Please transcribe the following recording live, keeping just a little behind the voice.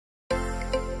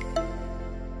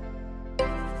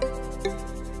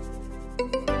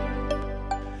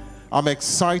I'm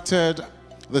excited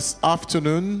this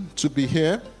afternoon to be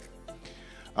here.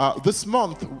 This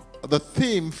month, the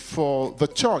theme for the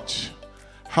church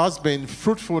has been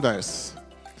fruitfulness.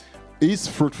 Is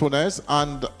fruitfulness,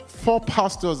 and 4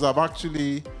 pastors have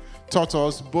actually taught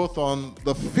us both on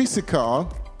the physical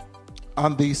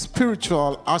and the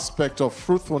spiritual aspect of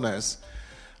fruitfulness.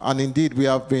 And indeed, we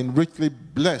have been richly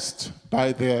blessed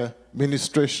by their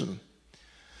ministration.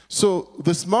 So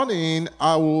this morning,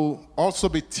 I will also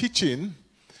be teaching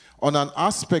on an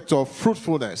aspect of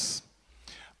fruitfulness.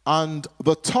 And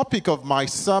the topic of my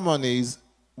sermon is,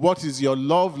 what is your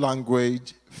love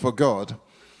language for God?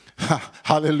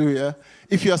 Hallelujah.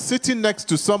 If you're sitting next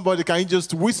to somebody, can you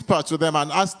just whisper to them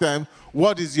and ask them,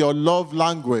 what is your love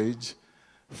language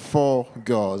for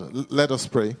God? Let us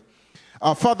pray.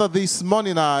 Father, this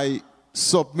morning I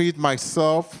submit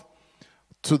myself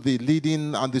to the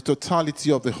leading and the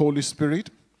totality of the Holy Spirit.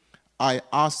 I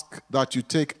ask that you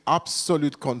take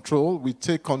absolute control. We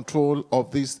take control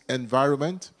of this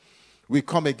environment. We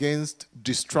come against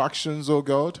distractions, oh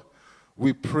God.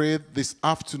 We pray this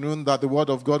afternoon that the word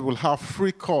of God will have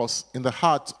free course in the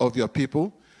hearts of your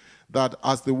people, that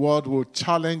as the word will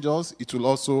challenge us, it will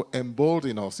also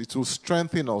embolden us, it will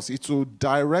strengthen us, it will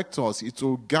direct us, it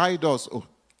will guide us, oh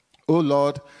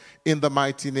Lord, in the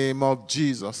mighty name of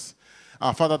Jesus.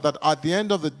 Father, that at the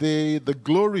end of the day, the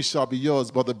glory shall be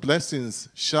yours, but the blessings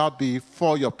shall be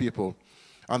for your people.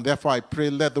 And therefore I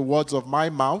pray, let the words of my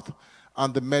mouth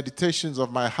and the meditations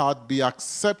of my heart be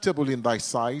acceptable in thy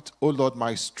sight, O Lord,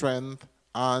 my strength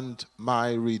and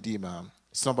my Redeemer.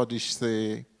 Somebody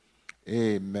say,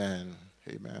 amen.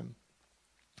 Amen.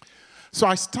 So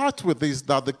I start with this,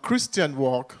 that the Christian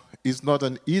walk is not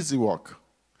an easy walk.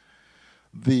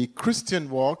 The Christian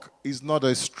walk is not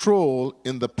a stroll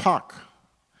in the park.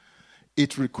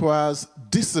 It requires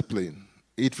discipline.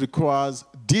 It requires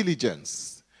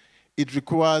diligence. It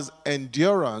requires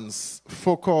endurance,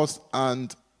 focus,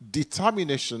 and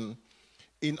determination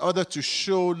in order to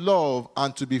show love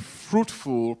and to be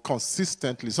fruitful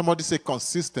consistently. Somebody say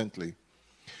consistently.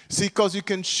 See, because you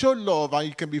can show love and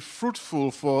you can be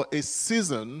fruitful for a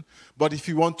season, but if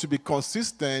you want to be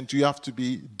consistent, you have to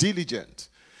be diligent.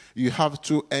 You have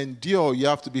to endure, you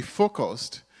have to be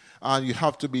focused, and you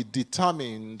have to be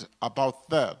determined about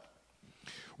that.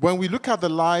 When we look at the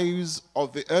lives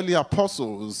of the early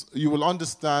apostles, you will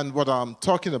understand what I'm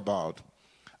talking about.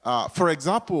 For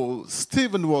example,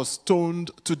 Stephen was stoned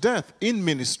to death in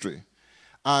ministry.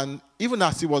 And even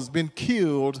as he was being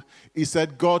killed, he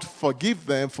said, God, forgive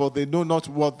them, for they know not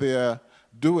what they're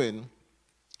doing.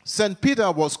 St.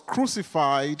 Peter was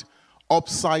crucified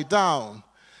upside down.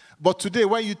 But today,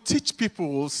 when you teach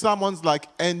people sermons like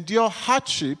endure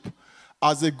hardship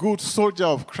as a good soldier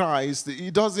of Christ,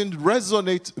 it doesn't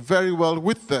resonate very well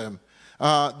with them.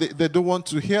 They don't want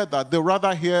to hear that. They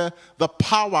rather hear the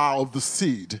power of the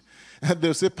seed. And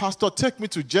they'll say, Pastor, take me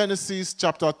to Genesis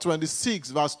chapter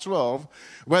 26, verse 12,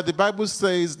 where the Bible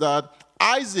says that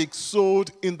Isaac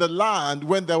sowed in the land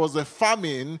when there was a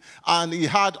famine, and he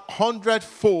had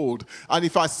 100-fold. And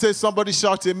if I say somebody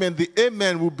shout amen, the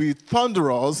amen will be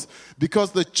thunderous,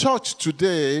 because the church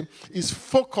today is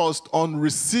focused on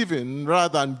receiving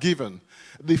rather than giving.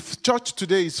 The church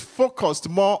today is focused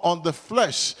more on the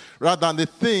flesh rather than the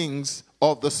things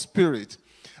of the spirit.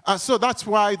 And so that's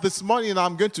why this morning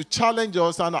I'm going to challenge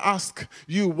us and ask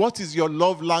you, what is your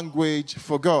love language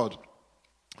for God?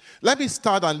 Let me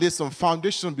start and lay some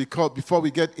foundation before we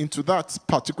get into that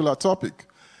particular topic.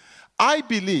 I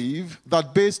believe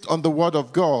that based on the Word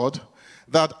of God,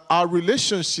 that our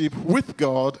relationship with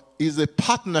God is a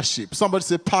partnership. Somebody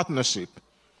say partnership.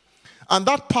 And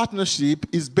that partnership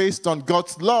is based on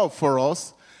God's love for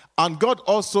us, and God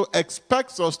also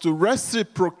expects us to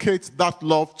reciprocate that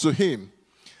love to Him.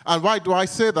 And why do I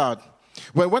say that?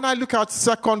 Well, when I look at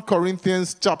 2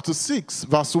 Corinthians chapter 6,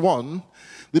 verse 1,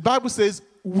 the Bible says,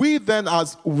 we then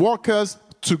as workers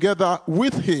together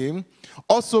with him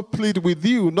also plead with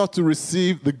you not to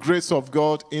receive the grace of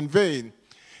God in vain.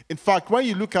 In fact, when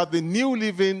you look at the New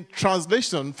Living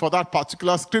Translation for that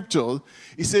particular scripture,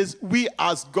 it says, we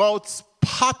as God's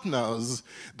partners,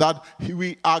 that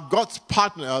we are God's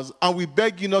partners, and we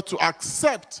beg you not to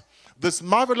accept this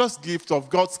marvelous gift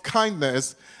of God's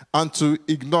kindness and to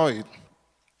ignore it.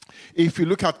 If you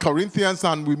look at Corinthians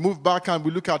and we move back and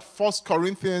we look at 1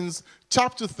 Corinthians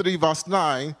chapter 3, verse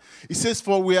 9, it says,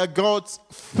 for we are God's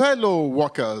fellow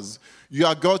workers. You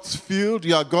are God's field,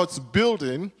 you are God's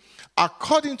building,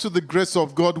 according to the grace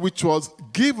of God which was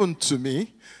given to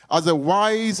me. As a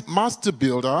wise master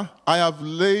builder, I have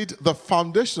laid the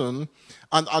foundation,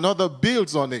 and another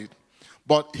builds on it.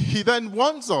 But he then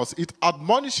warns us, it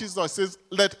admonishes us, says,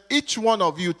 let each one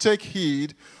of you take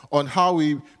heed on how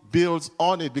he builds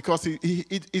on it, because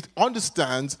it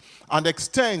understands and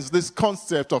extends this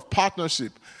concept of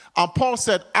partnership. And Paul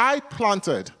said, I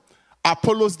planted,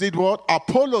 Apollos did what?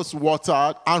 Apollos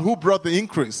watered, and who brought the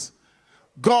increase?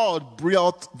 God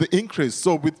brought the increase.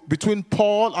 So between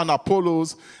Paul and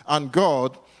Apollos and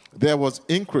God, there was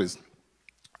increase.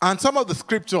 And some of the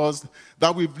scriptures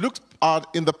that we've looked at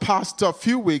in the past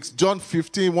few weeks, John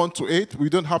 15, 1-8, we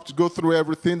don't have to go through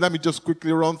everything. Let me just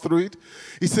quickly run through it.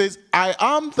 He says, I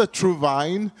am the true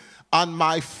vine, and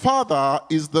my Father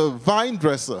is the vine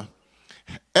dresser.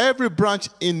 Every branch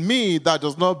in me that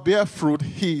does not bear fruit,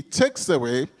 he takes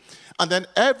away. And then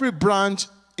every branch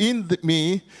in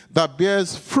me that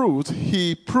bears fruit,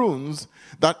 he prunes,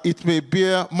 that it may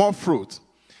bear more fruit.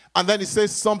 And then he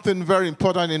says something very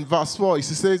important in verse 4. He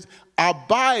says,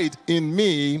 abide in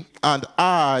me and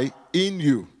I in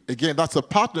you. Again, that's a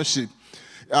partnership.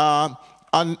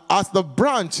 And as the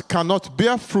branch cannot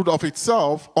bear fruit of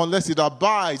itself unless it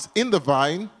abides in the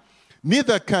vine,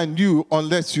 neither can you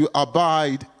unless you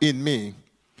abide in me.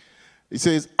 He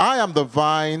says, I am the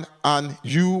vine and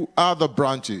you are the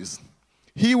branches.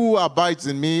 He who abides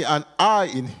in me and I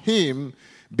in him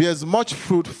bears much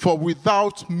fruit, for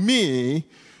without me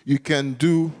you can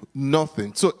do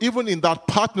nothing. So even in that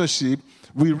partnership,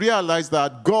 we realize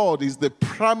that God is the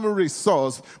primary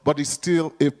source, but it's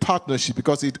still a partnership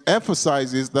because it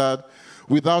emphasizes that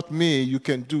without me you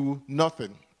can do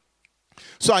nothing.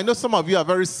 So I know some of you are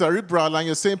very cerebral and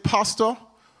you're saying, Pastor,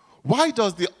 why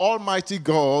does the Almighty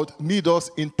God need us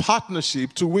in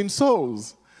partnership to win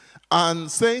souls?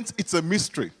 And saints, it's a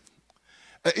mystery.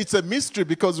 It's a mystery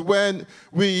because when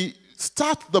we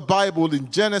start the Bible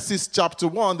in Genesis chapter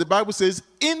 1, the Bible says,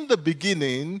 in the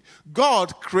beginning,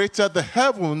 God created the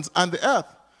heavens and the earth.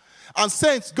 And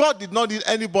saints, God did not need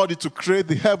anybody to create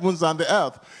the heavens and the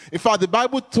earth. In fact, the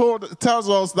Bible tells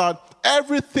us that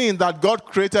everything that God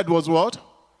created was what?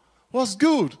 Was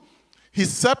good. He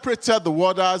separated the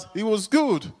waters. It was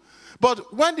good.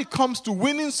 But when it comes to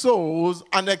winning souls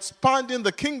and expanding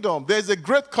the kingdom, there's a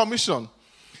great commission.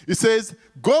 It says,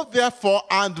 go therefore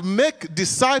and make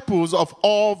disciples of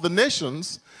all the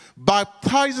nations,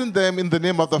 baptizing them in the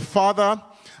name of the Father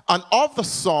and of the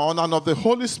Son and of the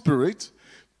Holy Spirit,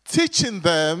 teaching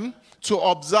them to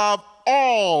observe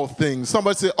all things.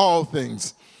 Somebody say all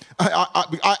things.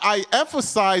 I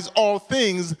emphasize all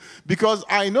things because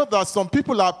I know that some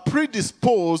people are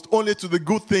predisposed only to the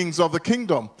good things of the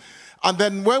kingdom. And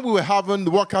then when we were having the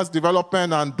workers'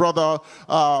 development and Brother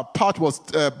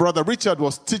Richard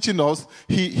was teaching us,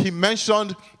 he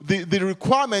mentioned the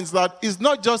requirements that it's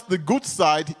not just the good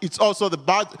side, it's also the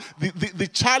bad, the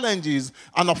challenges.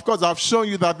 And of course, I've shown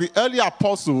you that the early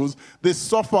apostles, they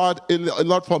suffered a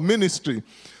lot for ministry.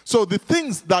 So the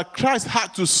things that Christ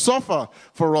had to suffer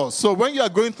for us. So when you are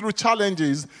going through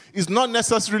challenges, it's not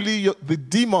necessarily the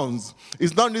demons.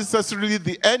 It's not necessarily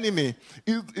the enemy.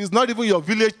 It's not even your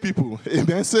village people.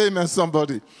 Amen. Say amen,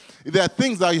 somebody. There are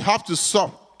things that you have to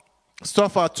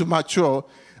suffer to mature,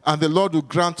 and the Lord will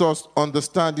grant us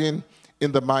understanding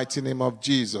in the mighty name of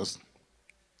Jesus.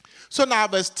 So now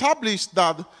I've established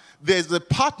that there's a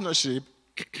partnership.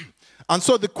 And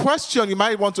so the question you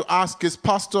might want to ask is,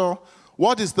 Pastor,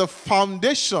 what is the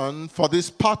foundation for this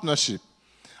partnership?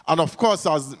 And of course,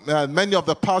 as many of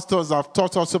the pastors have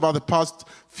taught us over the past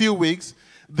few weeks,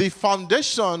 the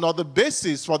foundation or the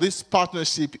basis for this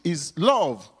partnership is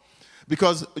love.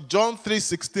 Because John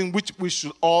 3:16, which we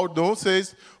should all know,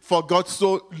 says, for God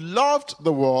so loved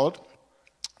the world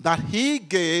that he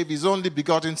gave his only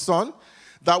begotten Son,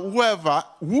 that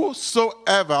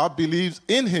whosoever believes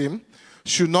in him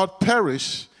should not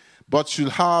perish, but should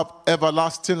have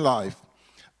everlasting life.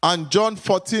 And John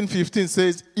 14:15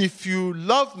 says, if you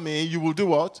love me, you will do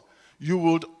what? You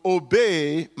will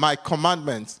obey my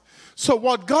commandments. So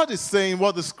what God is saying,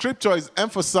 what the scripture is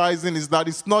emphasizing is that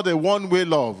it's not a one-way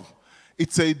love.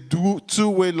 It's a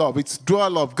two-way love. It's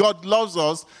dual love. God loves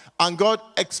us, and God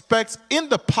expects in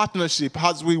the partnership,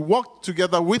 as we work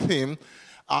together with him,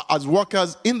 as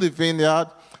workers in the vineyard,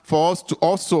 for us to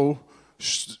also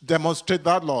demonstrate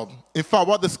that love. In fact,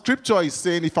 what the scripture is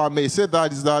saying, if I may say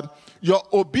that, is that your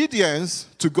obedience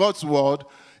to God's word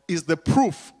is the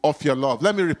proof of your love.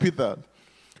 Let me repeat that.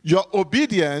 Your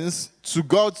obedience to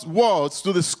God's words,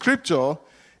 to the scripture,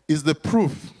 is the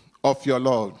proof of your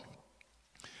love.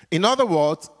 In other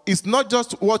words, it's not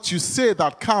just what you say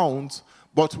that counts,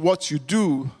 but what you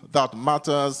do that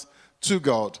matters to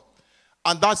God.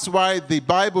 And that's why the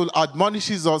Bible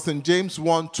admonishes us in James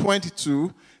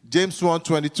 1:22, James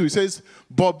 1:22. It says,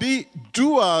 but be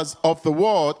doers of the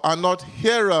word and not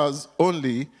hearers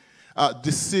only,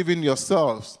 deceiving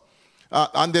yourselves.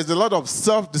 And there's a lot of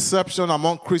self-deception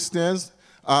among Christians.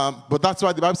 But that's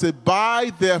why the Bible says,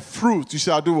 by their fruit you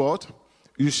shall do what?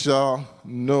 You shall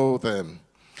know them.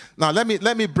 Now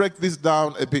let me break this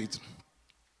down a bit.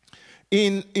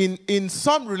 In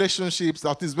some relationships,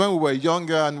 that is when we were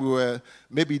younger and we were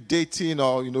maybe dating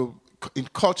or in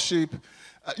courtship,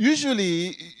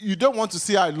 usually you don't want to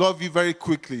say I love you very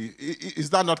quickly. Is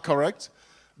that not correct?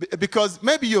 Because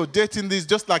maybe you're dating this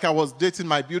just like I was dating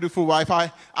my beautiful wife.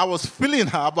 I was feeling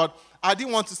her, but I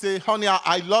didn't want to say, honey,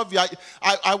 I love you.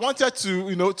 I wanted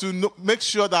to make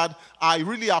sure that I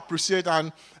really appreciate,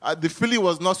 and the feeling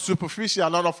was not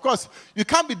superficial. And of course, you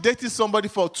can't be dating somebody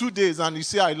for 2 days and you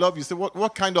say I love you. You say,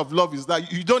 what kind of love is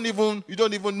that? You don't even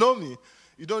know me.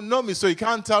 You don't know me, so you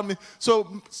can't tell me.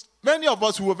 So many of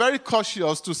us were very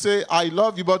cautious to say I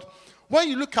love you, but when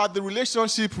you look at the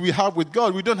relationship we have with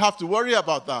God, we don't have to worry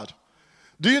about that.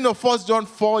 Do you know 1 John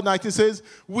 4:19 says,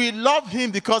 we love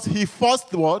him because he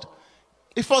first what?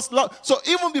 He first loved. So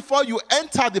even before you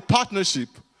enter the partnership,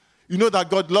 you know that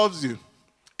God loves you.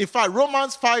 In fact,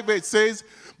 Romans 5:8 says,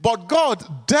 but God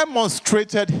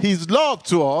demonstrated his love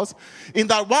to us in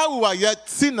that while we were yet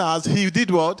sinners, he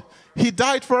did what? He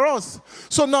died for us.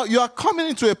 So now you are coming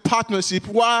into a partnership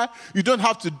where you don't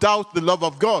have to doubt the love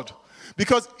of God.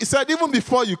 Because he said, even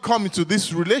before you come into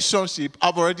this relationship,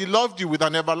 I've already loved you with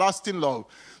an everlasting love.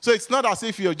 So it's not as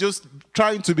if you're just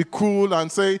trying to be cool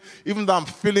and say, even though I'm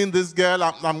feeling this girl,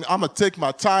 I'm going to take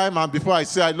my time and before I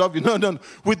say I love you. No.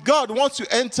 With God, once you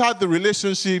enter the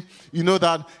relationship, you know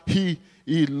that he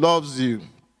loves you.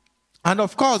 And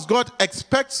of course, God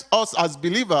expects us as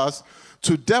believers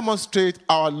to demonstrate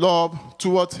our love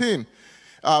towards him.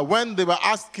 When they were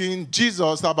asking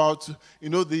Jesus about,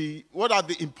 what are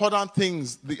the important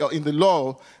things in the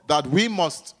law that we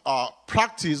must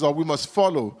practice or we must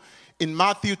follow. In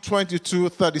Matthew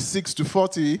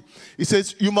 22:36-40, it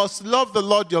says, you must love the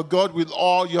Lord your God with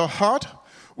all your heart,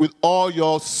 with all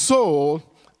your soul,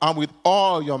 and with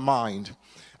all your mind.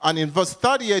 And in verse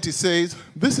 38, it says,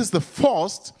 this is the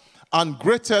first and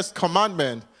greatest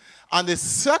commandment. And the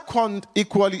second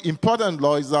equally important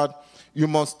law is that you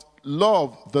must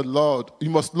love the Lord. You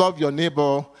must love your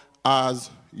neighbor as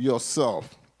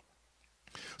yourself.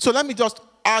 So let me just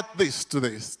add this to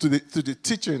the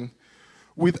teaching.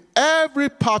 With every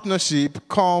partnership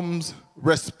comes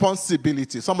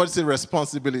responsibility. Somebody say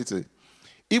responsibility.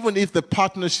 Even if the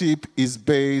partnership is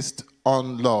based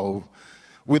on love.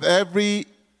 With every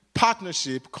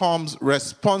partnership comes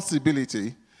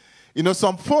responsibility.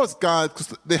 Some folks,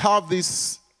 guys, they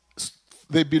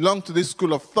belong to this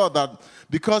school of thought that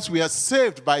because we are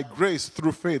saved by grace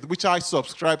through faith, which I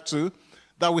subscribe to,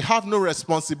 that we have no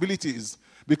responsibilities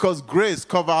because grace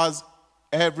covers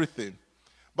everything.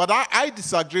 But I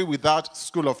disagree with that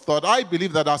school of thought. I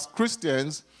believe that as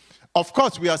Christians, of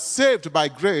course, we are saved by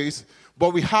grace,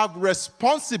 but we have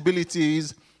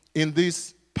responsibilities in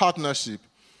this partnership.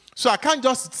 So I can't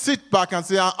just sit back and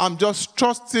say, I'm just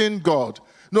trusting God.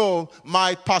 No,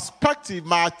 my perspective,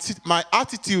 my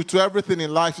attitude to everything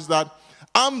in life is that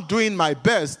I'm doing my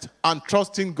best and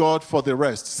trusting God for the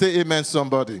rest. Say amen,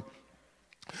 somebody.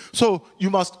 So you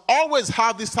must always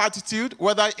have this attitude,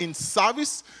 whether in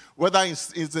service, whether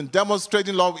it's in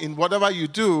demonstrating love, in whatever you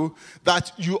do,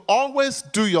 that you always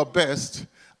do your best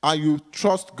and you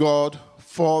trust God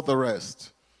for the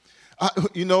rest.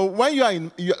 When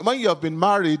you have been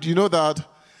married, you know that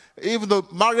even though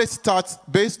marriage starts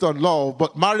based on love,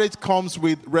 but marriage comes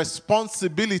with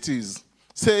responsibilities.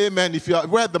 Say amen if you are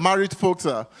where the married folks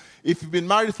are. If you've been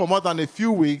married for more than a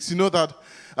few weeks, you know that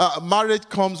marriage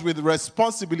comes with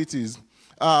responsibilities.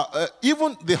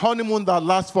 Even the honeymoon that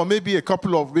lasts for maybe a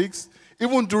couple of weeks,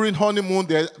 even during honeymoon,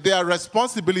 there are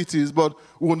responsibilities, but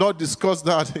we will not discuss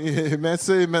that. Amen.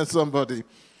 Say amen, somebody.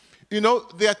 There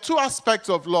are two aspects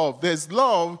of love. There's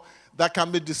love that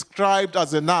can be described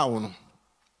as a noun.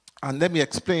 And let me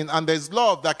explain. And there's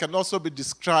love that can also be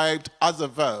described as a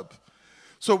verb.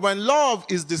 So when love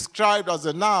is described as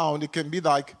a noun, it can be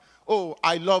like, oh,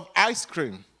 I love ice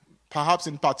cream. Perhaps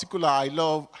in particular, I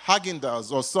love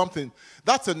Haagen-Dazs or something.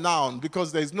 That's a noun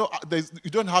because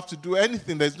you don't have to do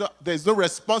anything. There's no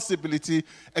responsibility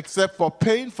except for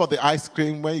paying for the ice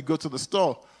cream when you go to the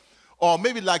store. Or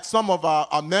maybe like some of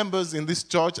our members in this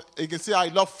church, you can say, I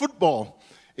love football.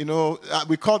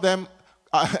 We call them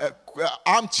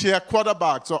armchair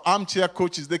quarterbacks or armchair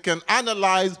coaches. They can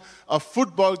analyze a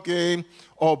football game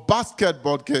or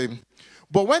basketball game.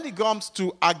 But when it comes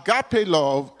to agape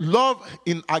love, love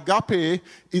in agape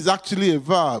is actually a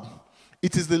verb.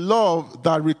 It is the love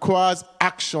that requires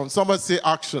action. Somebody say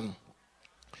action.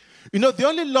 You know, the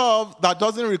only love that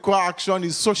doesn't require action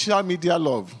is social media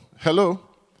love. Hello?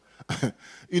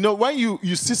 You know, when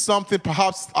you see something,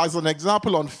 perhaps as an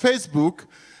example on Facebook,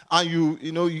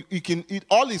 and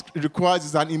all it requires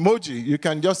is an emoji. You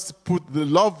can just put the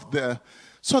love there.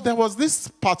 So there was this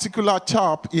particular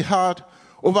chap, he had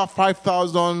over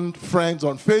 5,000 friends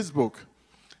on Facebook.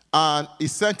 And he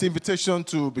sent invitation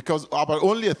to, because about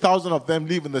only 1,000 of them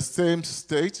live in the same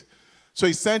state. So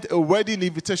he sent a wedding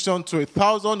invitation to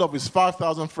 1,000 of his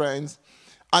 5,000 friends.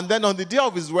 And then on the day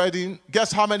of his wedding,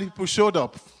 guess how many people showed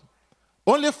up?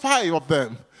 Only 5 of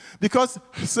them. Because,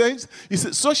 saints, he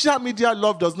said, social media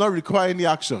love does not require any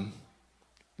action.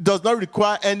 It does not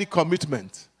require any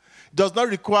commitment. It does not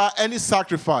require any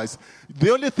sacrifice.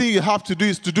 The only thing you have to do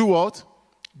is to do what?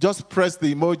 Just press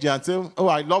the emoji and say, oh,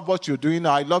 I love what you're doing.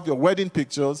 I love your wedding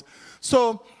pictures.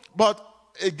 So, but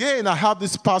again, I have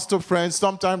this pastor friend.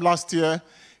 Sometime last year,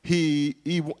 he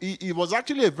was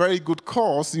actually a very good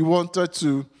cause. He wanted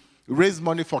to raise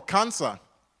money for cancer.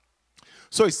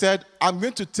 So he said, I'm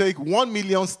going to take 1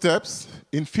 million steps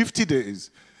in 50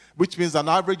 days, which means an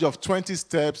average of 20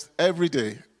 steps every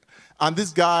day. And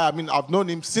this guy, I mean, I've known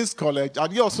him since college,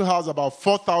 and he also has about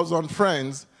 4,000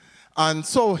 friends. And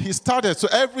so he started. So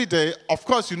every day, of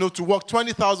course, you know, to walk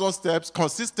 20,000 steps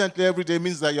consistently every day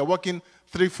means that you're walking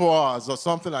 3-4 hours or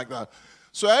something like that.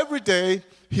 So every day,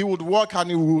 he would walk and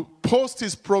he would post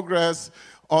his progress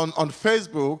on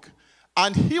Facebook.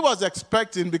 And he was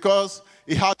expecting, because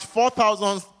he had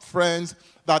 4,000 friends,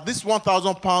 that this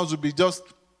 1,000 pounds would be just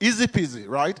easy peasy,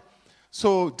 right?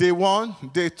 So day 1,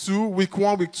 day 2, week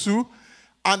 1, week 2.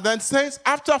 And then since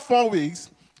after 4 weeks,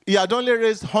 he had only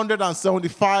raised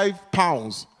 175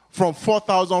 pounds from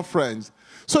 4,000 friends.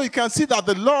 So you can see that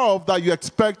the love that you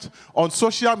expect on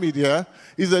social media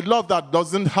is a love that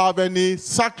doesn't have any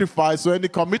sacrifice or any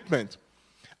commitment.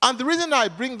 And the reason I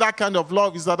bring that kind of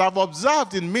love is that I've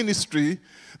observed in ministry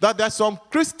that there are some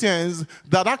Christians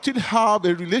that actually have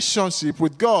a relationship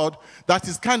with God that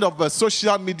is kind of a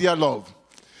social media love.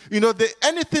 You know,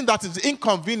 anything that is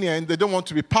inconvenient, they don't want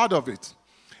to be part of it.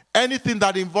 Anything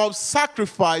that involves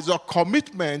sacrifice or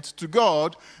commitment to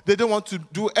God, they don't want to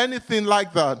do anything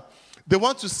like that. They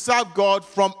want to serve God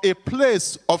from a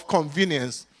place of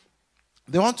convenience.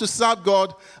 They want to serve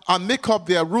God and make up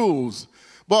their rules.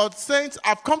 But saints,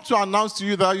 I've come to announce to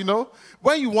you that, you know,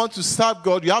 when you want to serve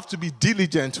God, you have to be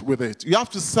diligent with it. You have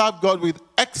to serve God with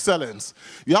excellence.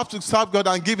 You have to serve God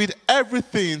and give it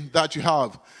everything that you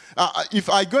have. If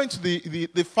I go into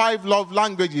the 5 love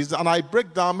languages and I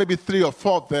break down maybe 3 or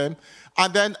 4 of them,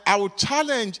 and then I will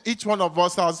challenge each one of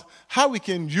us as how we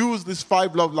can use these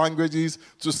 5 love languages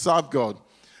to serve God.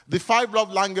 The 5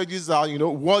 love languages are, you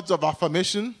know, words of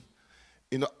affirmation,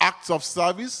 you know, acts of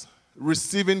service,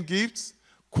 receiving gifts,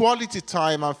 quality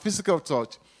time, and physical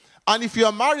touch. And if you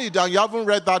are married and you haven't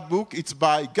read that book, it's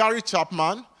by Gary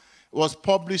Chapman. It was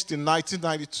published in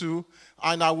 1992.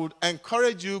 And I would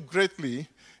encourage you greatly,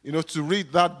 you know, to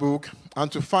read that book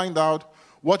and to find out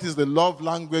what is the love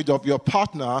language of your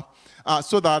partner,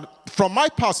 so that from my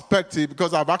perspective,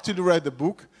 because I've actually read the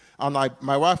book and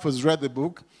my wife has read the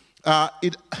book,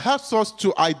 it helps us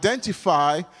to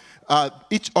identify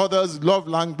each other's love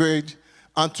language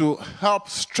and to help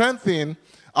strengthen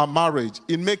our marriage.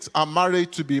 It makes our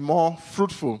marriage to be more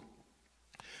fruitful.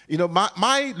 You know,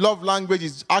 my love language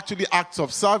is actually acts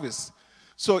of service.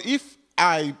 So if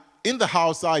in the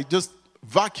house, I just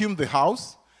vacuum the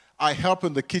house, I help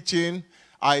in the kitchen,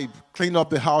 I clean up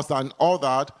the house and all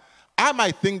that, I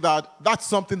might think that that's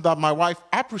something that my wife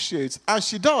appreciates, and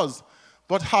she does.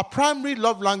 But her primary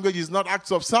love language is not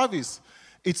acts of service.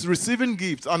 It's receiving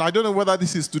gifts. And I don't know whether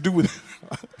this is to do with...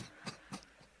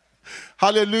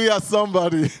 Hallelujah,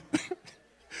 somebody.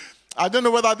 I don't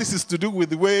know whether this is to do with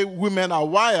the way women are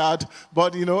wired,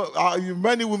 but, you know,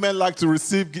 many women like to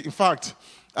receive... In fact,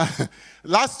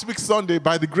 last week Sunday,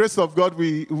 by the grace of God,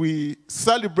 we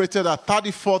celebrated our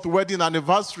 34th wedding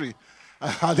anniversary.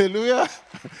 Hallelujah.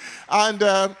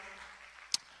 And,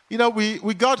 you know,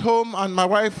 we got home and my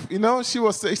wife, you know, she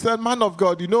said, man of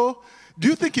God, you know, do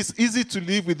you think it's easy to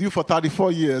live with you for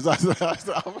 34 years? I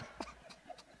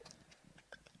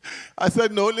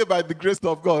said, no, only by the grace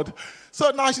of God. So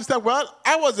now she said, well,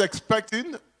 I was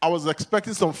expecting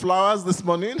some flowers this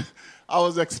morning. I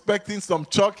was expecting some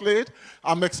chocolate.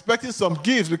 I'm expecting some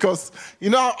gifts because, you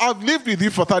know, I've lived with you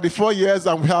for 34 years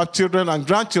and we have children and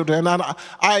grandchildren. And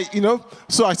you know,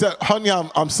 so I said, honey,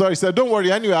 I'm sorry. She said, don't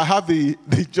worry. Anyway, I have the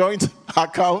joint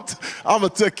account. I'm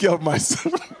going to take care of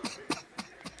myself.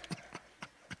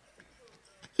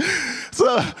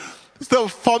 So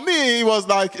for me, it was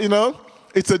like, you know,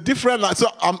 it's a different, so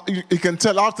you can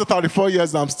tell after 34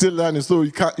 years I'm still learning, so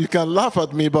you can laugh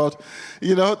at me, but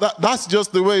that's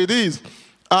just the way it is.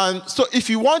 And so if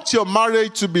you want your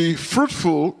marriage to be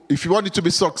fruitful, if you want it to be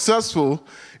successful,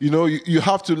 you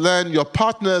have to learn your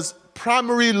partner's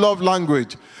primary love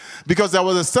language. Because there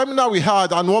was a seminar we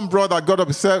had, and one brother got up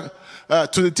and said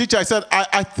to the teacher, I said,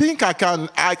 I think I can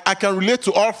relate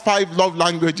to all 5 love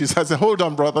languages. I said, hold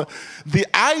on, brother. The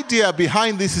idea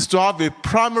behind this is to have a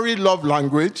primary love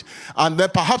language and then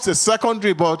perhaps a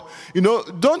secondary, but,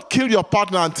 don't kill your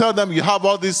partner and tell them you have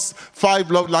all these 5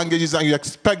 love languages and you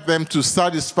expect them to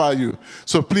satisfy you.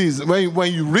 So please,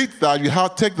 when you read that, you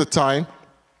have to take the time.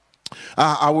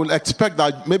 I will expect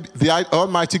that maybe the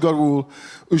Almighty God will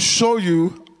show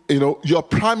you your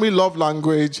primary love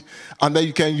language, and then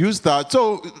you can use that.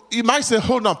 So you might say,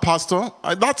 hold on, Pastor,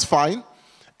 that's fine.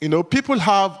 People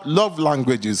have love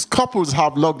languages. Couples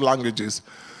have love languages.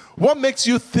 What makes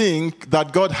you think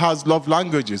that God has love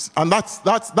languages? And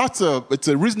it's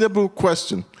a reasonable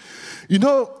question.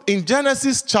 In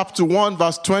Genesis chapter 1,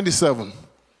 verse 27,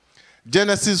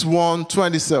 Genesis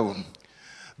 1:27,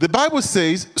 the Bible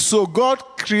says, so God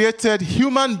created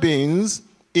human beings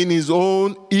in his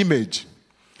own image.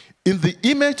 In the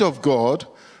image of God,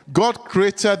 God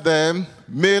created them,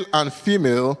 male and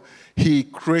female, he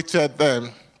created them.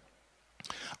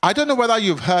 I don't know whether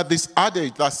you've heard this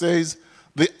adage that says,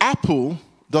 the apple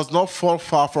does not fall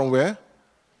far from where?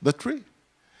 The tree.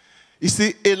 You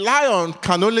see, a lion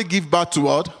can only give birth to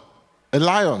what? A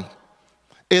lion.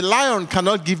 A lion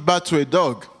cannot give birth to a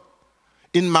dog.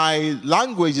 In my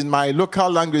language, in my local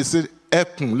language, it says,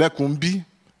 ekun, lekumbi.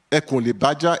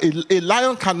 A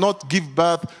lion cannot give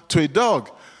birth to a dog.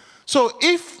 So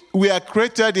if we are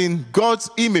created in God's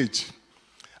image,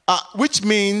 which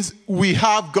means we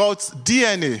have God's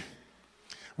DNA,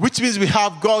 which means we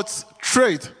have God's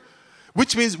trait,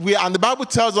 which means and the Bible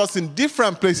tells us in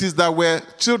different places that we're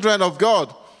children of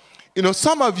God.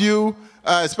 Some of you,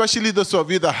 especially those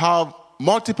of you that have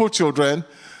multiple children,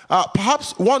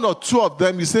 perhaps 1 or 2 of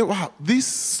them, you say, wow,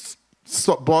 this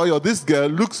boy or this girl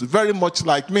looks very much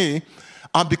like me,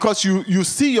 and because you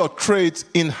see your traits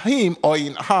in him or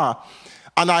in her.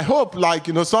 And I hope,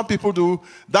 some people do,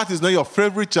 that is not your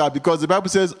favorite child, because the Bible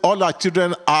says all our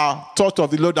children are taught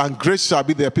of the Lord and grace shall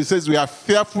be their peace. It says we are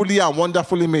fearfully and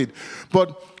wonderfully made.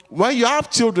 But when you have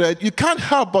children, you can't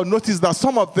help but notice that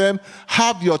some of them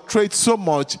have your traits so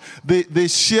much. They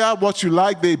share what you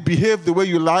like, they behave the way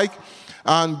you like,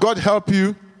 and God help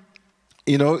you.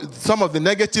 Some of the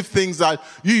negative things that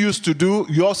you used to do,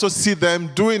 you also see them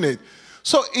doing it.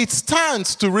 So it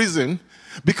stands to reason,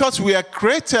 because we are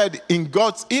created in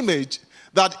God's image,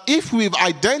 that if we've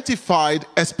identified,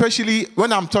 especially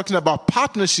when I'm talking about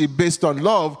partnership based on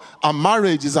love, and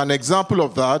marriage is an example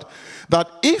of that, that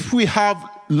if we have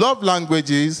love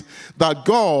languages, that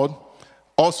God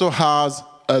also has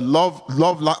a love.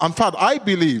 In fact, I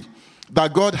believe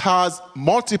that God has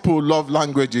multiple love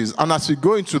languages. And as we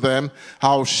go into them,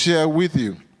 I'll share with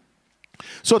you.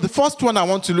 So the first one I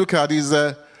want to look at is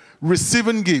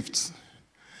receiving gifts.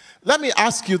 Let me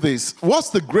ask you this. What's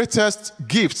the greatest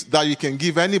gift that you can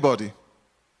give anybody?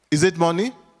 Is it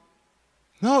money?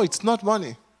 No, it's not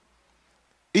money.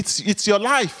 It's your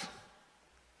life.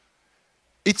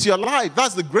 It's your life.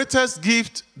 That's the greatest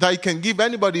gift that you can give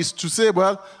anybody, is to say,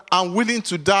 well, I'm willing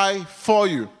to die for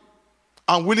you.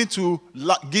 I'm willing to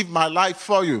give my life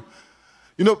for you.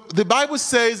 The Bible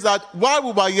says that while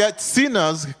we were yet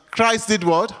sinners, Christ did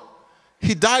what?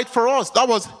 He died for us. That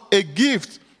was a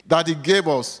gift that he gave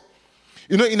us.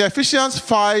 In Ephesians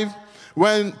 5,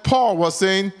 when Paul was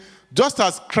saying, just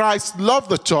as Christ loved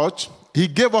the church, he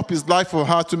gave up his life for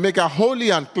her to make her holy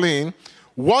and clean,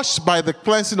 washed by the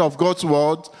cleansing of God's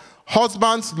word.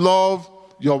 Husbands, love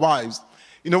your wives.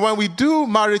 When we do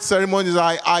marriage ceremonies,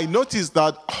 I notice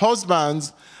that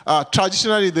husbands,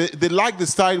 traditionally, they like the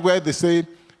style where they say,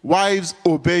 wives,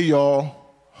 obey your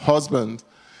husband.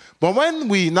 But when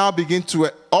we now begin to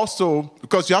also,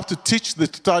 because you have to teach the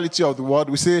totality of the word,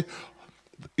 we say,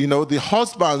 the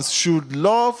husbands should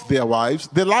love their wives.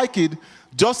 They like it,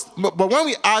 but when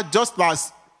we add just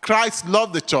as Christ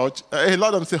loved the church, a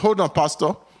lot of them say, hold on,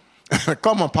 Pastor.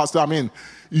 Come on, Pastor.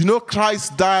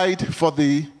 Christ died for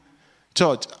the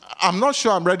church. I'm not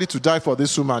sure I'm ready to die for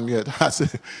this woman yet.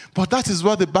 But that is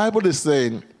what the Bible is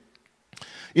saying.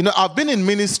 I've been in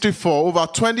ministry for over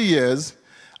 20 years,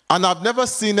 and I've never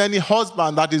seen any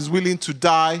husband that is willing to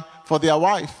die for their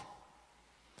wife.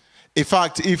 In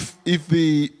fact, and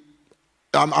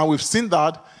we've seen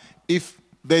that, if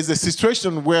there's a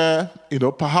situation where,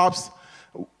 perhaps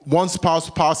one spouse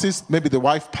passes, maybe the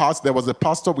wife passed. There was a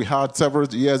pastor we had several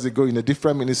years ago in a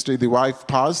different ministry, the wife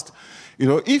passed.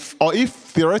 if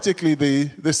theoretically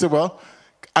they say, well,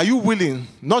 are you willing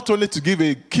not only to give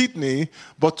a kidney,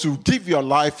 but to give your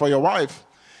life for your wife?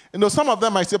 Some of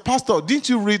them might say, Pastor, didn't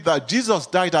you read that Jesus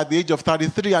died at the age of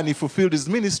 33 and he fulfilled his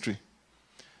ministry?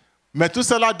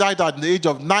 Methuselah died at the age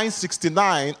of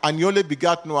 969 and he only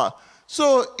begat Noah.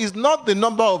 So it's not the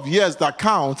number of years that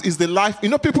counts, it's the life.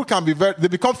 People can they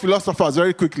become philosophers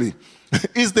very quickly.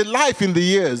 It's the life in the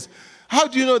years. How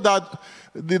do you know that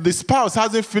the spouse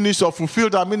hasn't finished or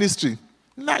fulfilled our ministry?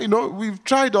 Now, we've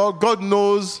tried all. God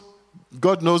knows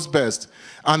best.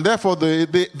 And therefore,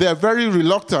 they are very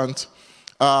reluctant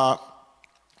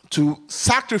to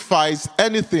sacrifice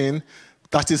anything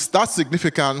that is that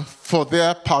significant for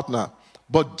their partner.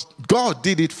 But God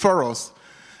did it for us.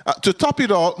 To top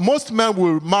it all, most men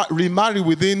will remarry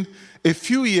within a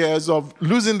few years of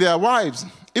losing their wives,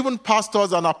 even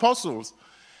pastors and apostles.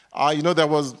 There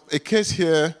was a case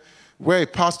here where a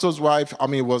pastor's wife,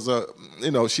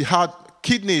 she had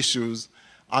kidney issues,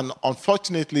 and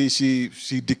unfortunately, she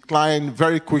declined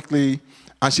very quickly,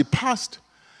 and she passed.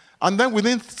 And then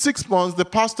within 6 months, the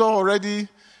pastor already,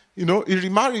 he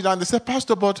remarried, and they said,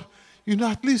 Pastor, but,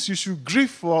 at least you should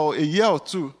grieve for a year or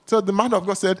two. So the man of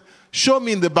God said, show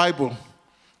me in the Bible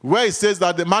where it says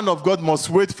that the man of God must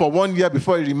wait for 1 year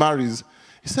before he remarries.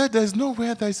 He said, there's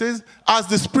nowhere that it says, as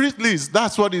the Spirit leads,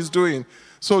 that's what he's doing.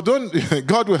 So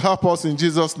God will help us in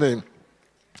Jesus' name.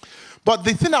 But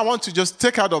the thing I want to just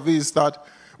take out of it is that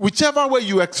whichever way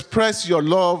you express your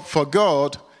love for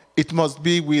God, it must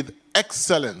be with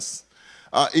excellence.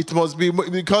 It must be,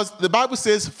 because the Bible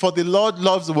says, for the Lord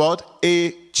loves what?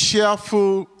 A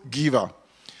cheerful giver.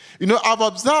 I've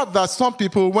observed that some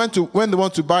people, when they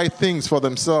want to buy things for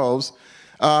themselves,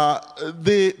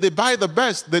 they buy the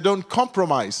best. They don't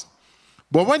compromise.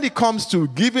 But when it comes to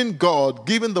giving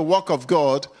the work of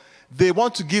God, they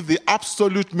want to give the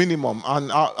absolute minimum. And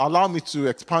allow me to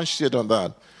expatiate on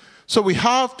that. So we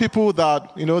have people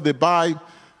that, they buy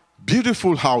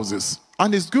beautiful houses.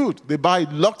 And it's good. They buy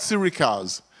luxury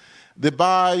cars. They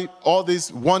buy all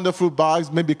these wonderful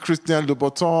bags, maybe Christian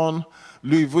Louboutin,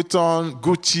 Louis Vuitton,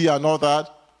 Gucci, and all that.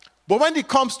 But when it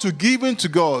comes to giving to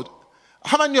God,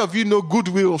 how many of you know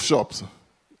Goodwill shops?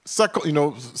 Second-hand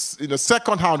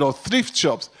or thrift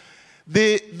shops.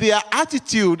 Their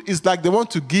attitude is like they want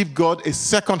to give God a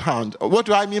second hand. What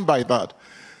do I mean by that?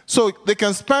 So they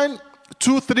can spend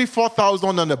 2,000, 3,000,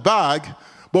 4,000 on a bag,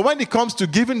 but when it comes to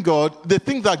giving God, they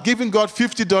think that giving God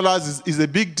 $50 is a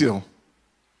big deal.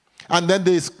 And then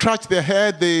they scratch their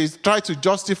head, they try to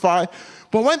justify.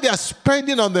 But when they are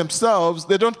spending on themselves,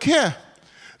 they don't care.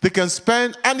 They can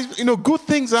spend, and good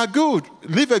things are good.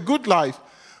 Live a good life.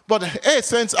 But hey,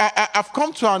 saints, I've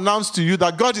come to announce to you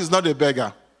that God is not a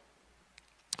beggar.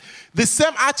 The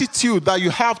same attitude that you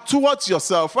have towards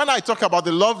yourself, when I talk about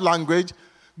the love language,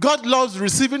 God loves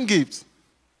receiving gifts.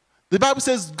 The Bible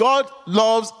says God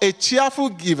loves a cheerful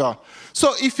giver.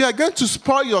 So if you are going to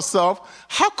spoil yourself,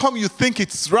 how come you think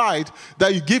it's right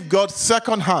that you give God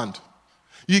second hand?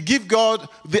 You give God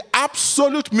the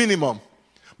absolute minimum.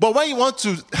 But when you want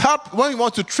to help, when you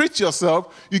want to treat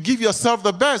yourself, you give yourself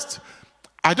the best.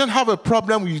 I don't have a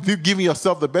problem with you giving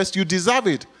yourself the best. You deserve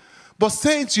it. But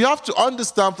saints, you have to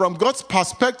understand from God's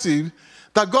perspective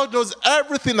that God knows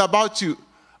everything about you,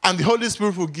 and the Holy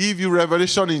Spirit will give you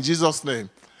revelation in Jesus' name.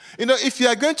 If you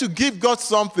are going to give God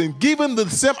something, give him the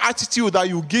same attitude that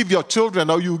you give your children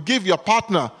or you give your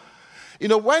partner.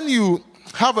 When you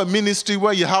have a ministry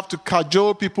where you have to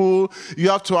cajole people, you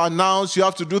have to announce, you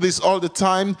have to do this all the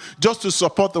time just to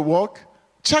support the work,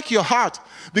 check your heart.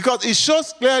 Because it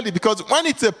shows clearly, because when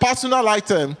it's a personal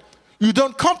item, you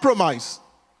don't compromise.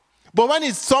 But when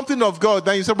it's something of God,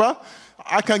 then you say, well,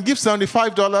 I can give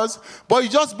 $75, but you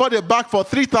just bought a bag for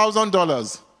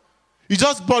 $3,000. You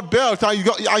just bought belt and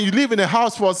you live in a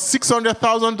house for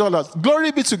 $600,000.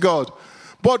 Glory be to God.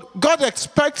 But God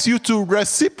expects you to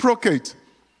reciprocate.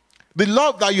 The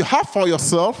love that you have for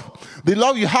yourself, the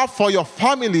love you have for your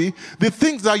family, the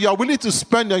things that you are willing to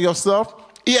spend on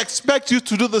yourself, he expects you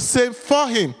to do the same for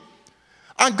him.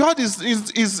 And God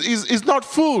is not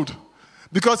fooled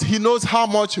because he knows how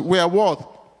much we are worth.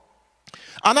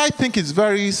 And I think it's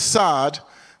very sad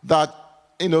that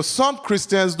some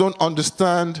Christians don't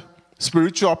understand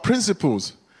spiritual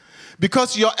principles,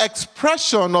 because your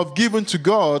expression of giving to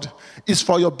God is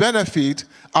for your benefit,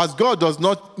 as God does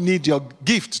not need your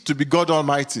gift to be God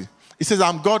Almighty. He says,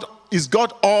 is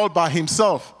God all by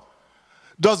himself.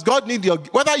 Does God need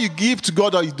whether you give to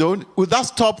God or you don't, will that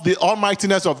stop the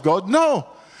almightiness of God? No.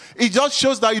 It just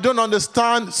shows that you don't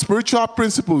understand spiritual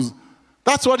principles.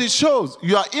 That's what it shows.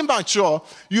 You are immature.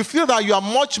 You feel that you are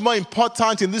much more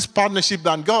important in this partnership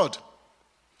than God.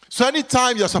 So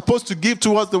anytime you're supposed to give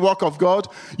towards the work of God,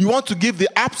 you want to give the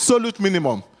absolute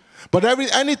minimum. But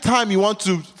anytime you want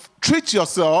to treat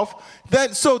yourself,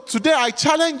 so today I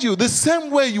challenge you, the same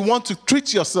way you want to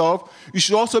treat yourself, you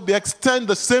should also extend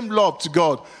the same love to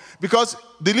God. Because,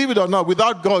 believe it or not,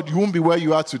 without God, you won't be where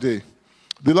you are today.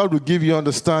 The Lord will give you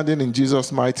understanding in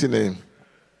Jesus' mighty name.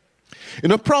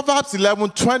 Proverbs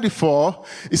 11:24,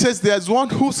 it says, there's one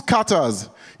who scatters,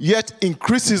 yet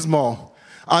increases more.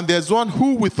 And there's one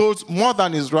who withholds more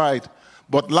than is right,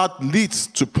 but that leads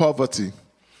to poverty.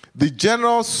 The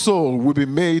generous soul will be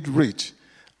made rich,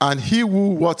 and he who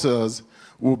waters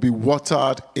will be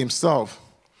watered himself.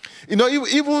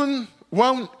 Even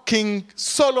when King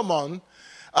Solomon,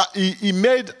 he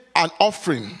made an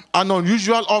offering, an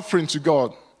unusual offering to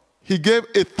God. He gave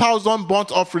 1,000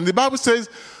 burnt offering. The Bible says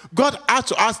God had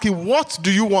to ask him, what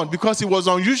do you want? Because it was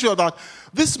unusual that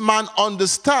this man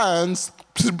understands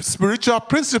spiritual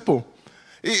principle.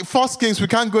 1 Kings, we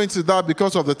can't go into that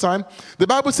because of the time. The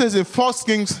Bible says in 1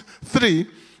 Kings 3,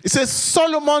 it says,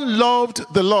 Solomon loved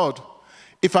the Lord.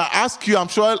 If I ask you, I'm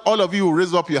sure all of you will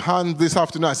raise up your hand this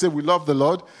afternoon and say, we love the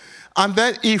Lord. And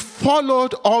then he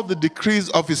followed all the decrees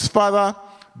of his father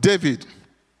David.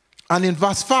 And in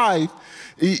verse 5,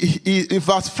 in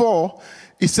verse 4,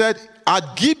 he said,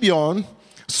 at Gibeon,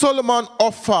 Solomon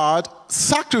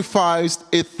sacrificed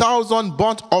 1,000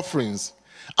 burnt offerings.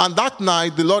 And that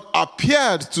night, the Lord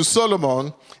appeared to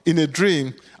Solomon in a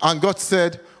dream, and God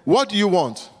said, what do you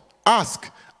want?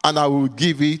 Ask, and I will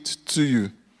give it to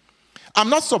you. I'm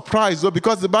not surprised, though,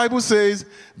 because the Bible says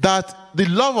that the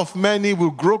love of many will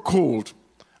grow cold.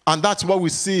 And that's what we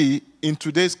see in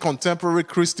today's contemporary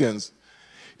Christians.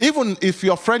 Even if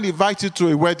your friend invites you to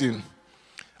a wedding,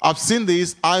 I've seen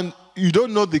this, and you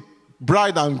don't know the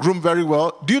bride and groom very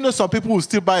well. Do you know some people who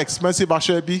still buy expensive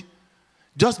ashebi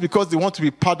just because they want to be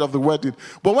part of the wedding?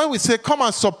 But when we say, come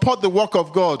and support the work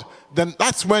of God, then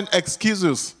that's when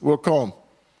excuses will come.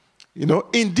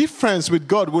 Indifference with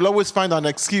God will always find an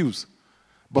excuse,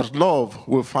 but love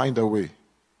will find a way.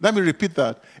 Let me repeat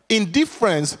that.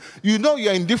 Indifference,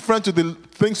 you're indifferent to the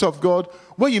things of God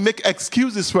when you make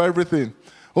excuses for everything.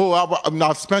 Oh,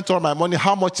 I've spent all my money.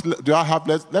 How much do I have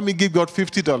left? Let me give God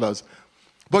 $50.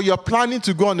 But you're planning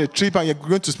to go on a trip and you're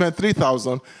going to spend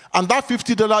 $3,000. And that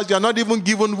 $50 you're not even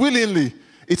given willingly.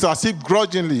 It's as if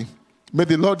grudgingly. May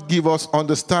the Lord give us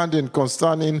understanding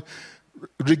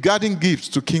regarding gifts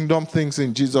to kingdom things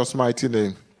in Jesus' mighty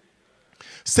name.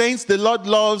 Saints, the Lord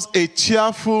loves a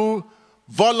cheerful,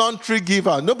 voluntary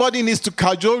giver. Nobody needs to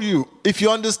cajole you. If you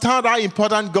understand how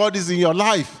important God is in your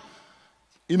life,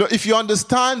 if you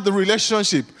understand the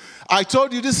relationship, I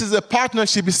told you this is a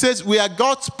partnership. It says we are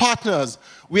God's partners.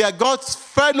 We are God's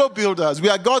fellow builders. We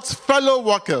are God's fellow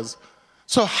workers.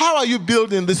 So how are you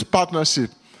building this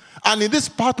partnership? And in this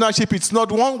partnership, it's not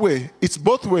one way. It's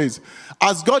both ways.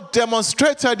 As God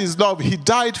demonstrated his love, he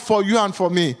died for you and for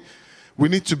me. We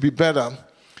need to be better.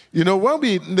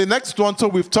 The next one, so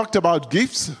we've talked about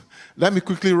gifts. Let me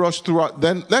quickly rush through.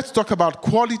 Then let's talk about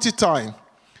quality time.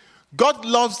 God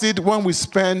loves it when we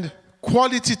spend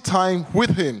quality time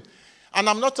with him. And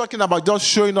I'm not talking about just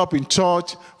showing up in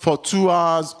church for 2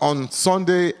 hours on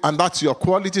Sunday and that's your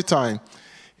quality time.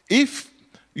 If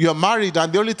you're married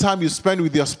and the only time you spend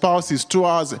with your spouse is 2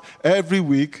 hours every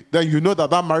week, then you know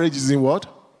that marriage is in what?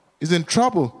 Is in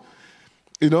trouble.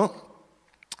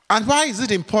 And why is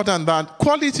it important that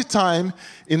quality time,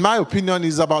 in my opinion,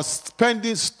 is about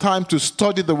spending time to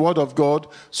study the Word of God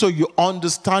so you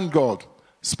understand God.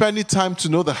 Spending time to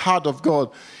know the heart of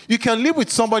God. You can live with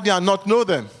somebody and not know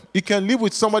them. You can live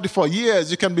with somebody for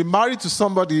years. You can be married to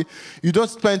somebody. You don't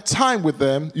spend time with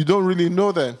them. You don't really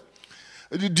know them.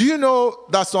 Do you know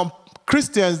that some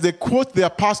Christians, they quote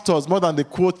their pastors more than they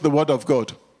quote the Word of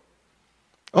God?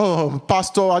 Oh,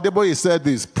 Pastor Adeboye said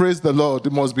this. Praise the Lord.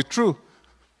 It must be true.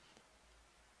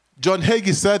 John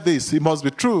Hagee said this. It must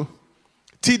be true.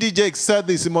 T.D. Jakes said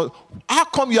this. How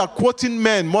come you are quoting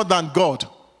men more than God?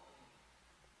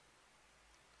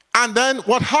 And then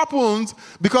what happens,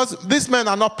 because these men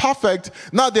are not perfect,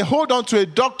 now they hold on to a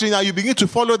doctrine and you begin to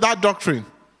follow that doctrine.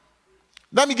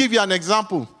 Let me give you an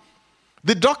example.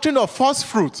 The doctrine of first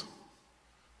fruit.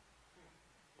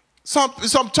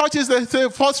 Some churches, they say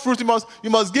first fruit, you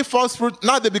must give first fruit.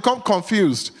 Now they become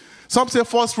confused. Some say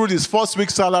first fruit is first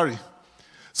week's salary.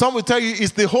 Some will tell you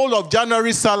it's the whole of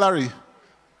January's salary.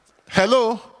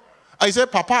 Hello? I say,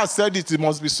 Papa has said it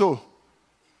must be so.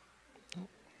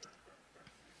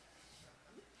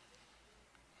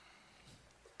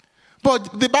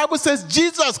 But the Bible says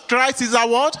Jesus Christ is our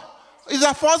what? Is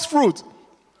our first fruit.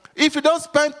 If you don't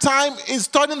spend time in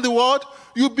studying the Word,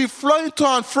 you'll be flowing to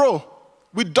and fro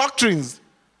with doctrines.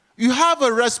 You have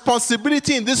a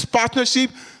responsibility in this partnership.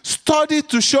 Study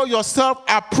to show yourself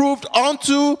approved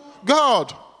unto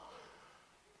God.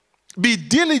 Be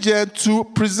diligent to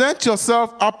present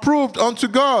yourself approved unto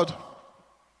God.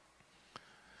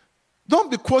 Don't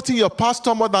be quoting your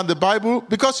pastor more than the Bible,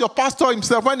 because your pastor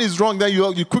himself, when he's wrong, then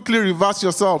you quickly reverse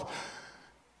yourself.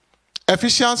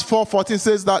 Ephesians 4:14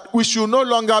 says that we should no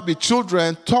longer be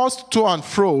children tossed to and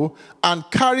fro and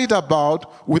carried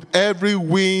about with every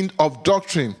wind of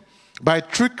doctrine by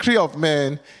trickery of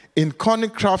men in cunning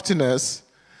craftiness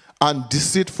and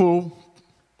deceitful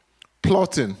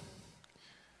plotting.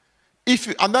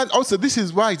 And then also, this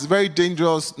is why it's very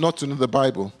dangerous not to know the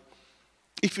Bible.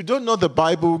 If you don't know the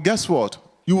Bible, guess what?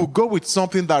 You will go with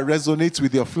something that resonates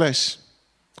with your flesh.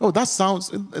 Oh, that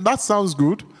sounds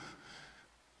good.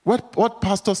 What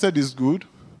pastor said is good.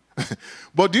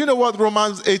 But do you know what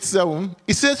Romans 8:7?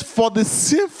 It says, for the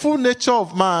sinful nature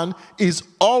of man is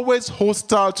always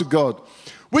hostile to God.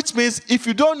 Which means if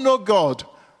you don't know God,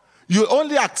 you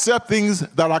only accept things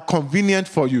that are convenient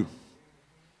for you.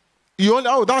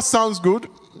 That sounds good.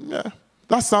 Yeah,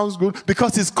 that sounds good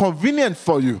because it's convenient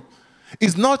for you.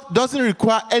 Doesn't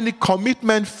require any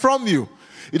commitment from you.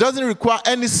 It doesn't require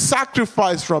any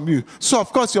sacrifice from you. So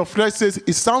of course your flesh says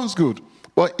it sounds good,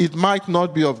 but it might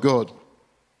not be of God.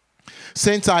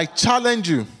 Saints, I challenge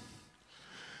you.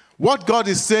 What God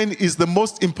is saying is the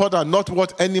most important, not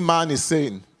what any man is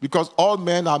saying. Because all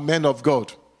men are men of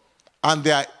God. And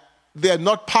they are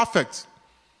not perfect.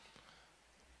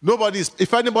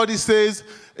 If anybody says,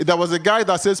 there was a guy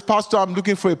that says, Pastor, I'm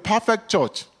looking for a perfect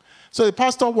church. So the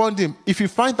pastor warned him, if you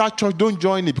find that church, don't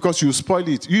join it because you spoil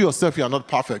it. You yourself, you are not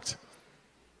perfect.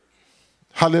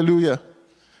 Hallelujah.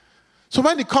 So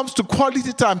when it comes to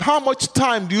quality time, how much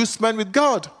time do you spend with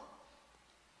God?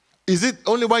 Is it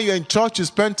only when you're in church you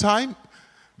spend time?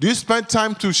 Do you spend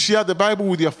time to share the Bible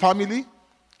with your family?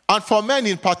 And for men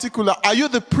in particular, are you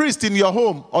the priest in your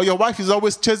home or your wife is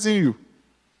always chasing you?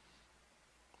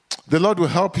 The Lord will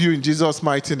help you in Jesus'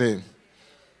 mighty name.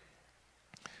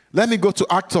 Let me go to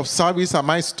acts of service. I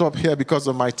might stop here because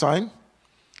of my time.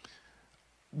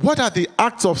 What are the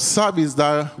acts of service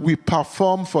that we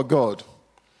perform for God?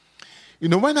 You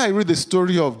know, when I read the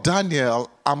story of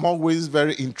Daniel, I'm always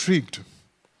very intrigued.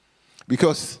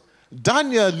 Because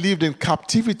Daniel lived in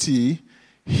captivity.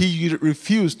 He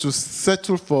refused to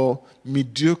settle for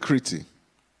mediocrity.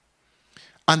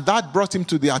 And that brought him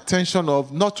to the attention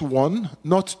of not one,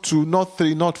 not two, not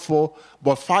three, not four,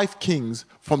 but 5 kings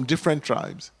from different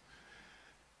tribes.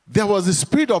 There was a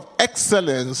spirit of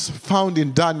excellence found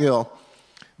in Daniel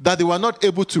that they were not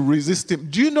able to resist him.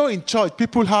 Do you know in church,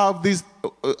 people have this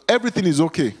everything is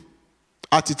okay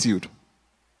attitude.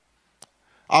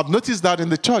 I've noticed that in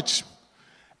the church.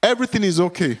 Everything is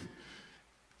okay.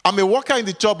 I'm a worker in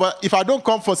the church, but if I don't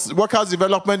come for workers'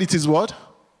 development, it is what?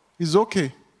 It's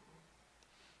okay.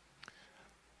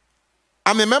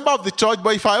 I'm a member of the church,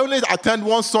 but if I only attend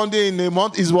one Sunday in a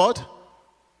month, is what?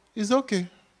 It's okay.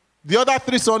 The other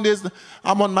 3 Sundays,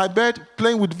 I'm on my bed,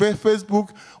 playing with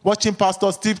Facebook, watching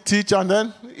Pastor Steve teach, and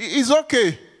then it's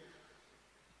okay.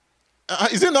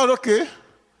 Is it not okay?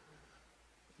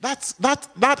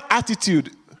 That attitude,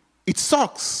 it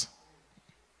sucks.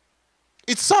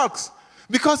 It sucks.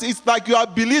 Because it's like you are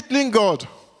belittling God.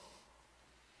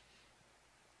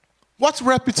 What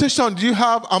reputation do you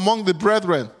have among the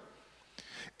brethren?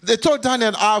 They told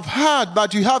Daniel, I've heard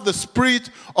that you have the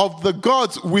spirit of the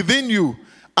gods within you,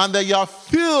 and that you are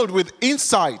filled with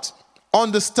insight,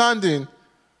 understanding,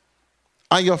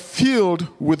 and you're filled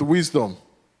with wisdom.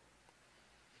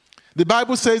 The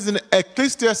Bible says in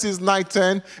Ecclesiastes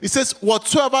 9:10, it says,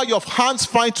 whatsoever your hands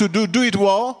find to do, do it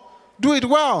well. Do it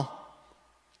well.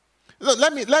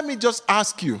 Let me just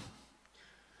ask you,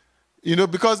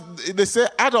 because they say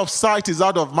out of sight is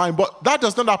out of mind, but that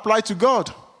does not apply to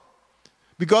God.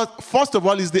 Because first of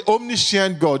all, he's the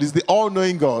omniscient God, he's the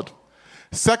all-knowing God.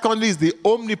 Secondly, he's the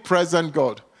omnipresent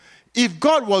God. If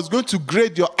God was going to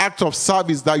grade your act of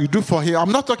service that you do for him,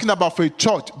 I'm not talking about for a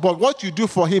church, but what you do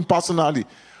for him personally,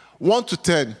 1 to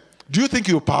 10, do you think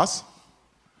you'll pass?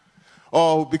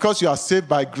 Or because you are saved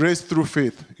by grace through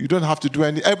faith, you don't have to do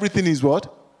everything is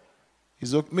what?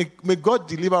 May God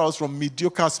deliver us from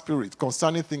mediocre spirit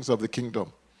concerning things of the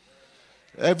kingdom.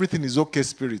 Everything is okay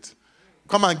spirit.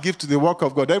 Come and give to the work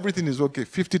of God. Everything is okay.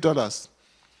 $50.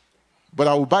 But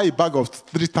I will buy a bag of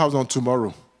 3,000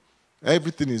 tomorrow.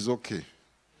 Everything is okay.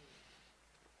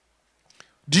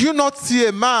 Do you not see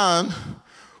a man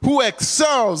who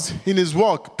excels in his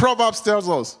work? Proverbs tells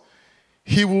us,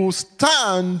 he will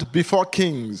stand before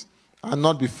kings and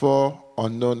not before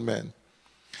unknown men.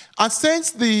 And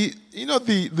since the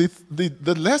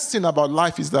lesson about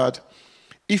life is that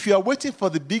If you are waiting for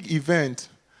the big event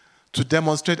to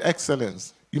demonstrate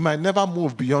excellence, you might never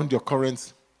move beyond your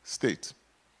current state.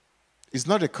 It's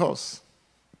not a cause.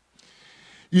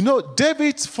 You know,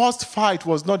 David's first fight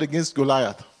was not against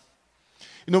Goliath.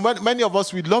 You know, many of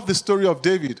us, we love the story of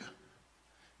David.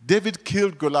 David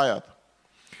killed Goliath.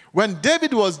 When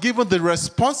David was given the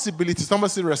responsibility, someone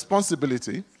say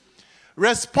responsibility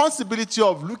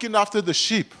of looking after the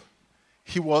sheep,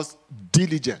 he was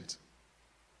diligent.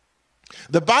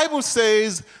 The Bible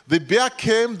says the bear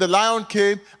came, the lion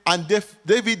came, and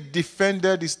David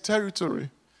defended his territory.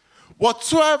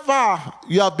 Whatsoever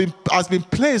has been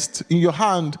placed in your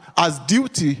hand as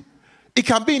duty, it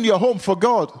can be in your home for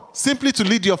God, simply to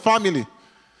lead your family.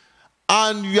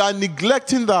 And you are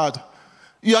neglecting that.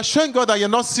 You are showing God that you're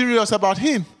not serious about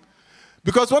him.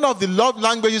 Because one of the love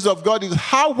languages of God is,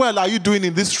 how well are you doing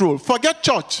in this role? Forget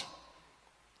church.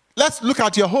 Let's look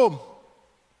at your home.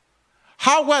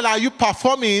 How well are you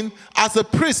performing as a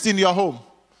priest in your home?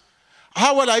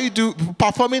 How well are you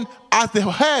performing as the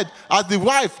head, as the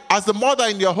wife, as the mother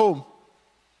in your home?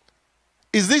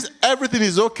 Is this everything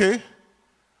is okay?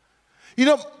 You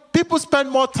know, people spend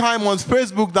more time on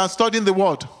Facebook than studying the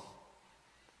word.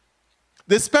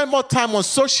 They spend more time on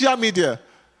social media.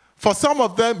 For some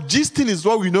of them, gisting is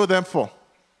what we know them for.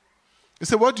 You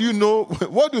say, what do you know?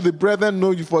 What do the brethren know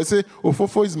you for? You say,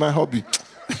 Ofofo is my hobby.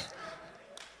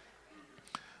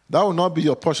 That will not be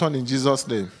your portion in Jesus'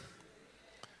 name.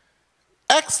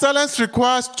 Excellence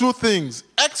requires two things: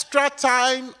 extra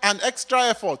time and extra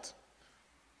effort.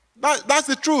 That's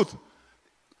the truth.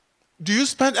 Do you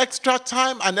spend extra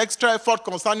time and extra effort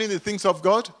concerning the things of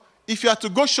God? If you are to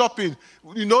go shopping,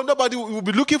 you know, nobody will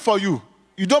be looking for you.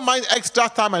 You don't mind extra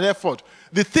time and effort.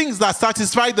 The things that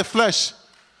satisfy the flesh.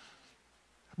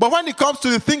 But when it comes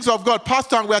to the things of God,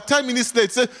 Pastor, and we are 10 minutes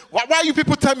late, say, why are you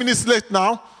people 10 minutes late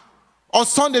now? On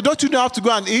Sunday, don't you know how to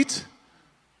go and eat?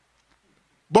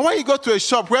 But when you go to a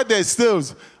shop where there is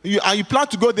sales, and you plan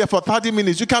to go there for 30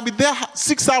 minutes, you can be there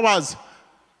 6 hours,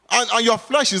 and your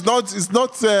flesh is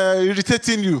not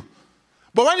irritating you.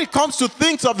 But when it comes to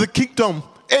things of the kingdom,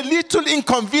 a little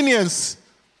inconvenience,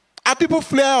 and people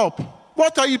flare up.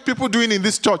 What are you people doing in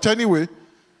this church anyway?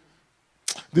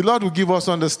 The Lord will give us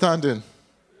understanding.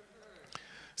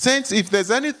 Saints, if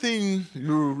there's anything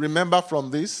you remember from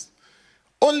this,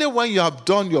 only when you have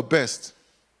done your best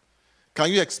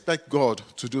can you expect God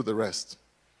to do the rest.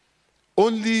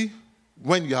 Only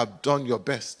when you have done your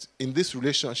best in this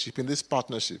relationship, in this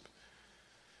partnership.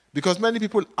 Because many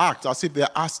people act as if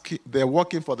they're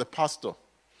working for the pastor.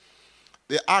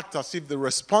 They act as if the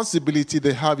responsibility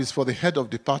they have is for the head of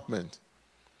department.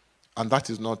 And that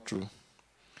is not true.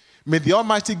 May the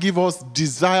Almighty give us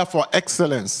desire for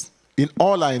excellence in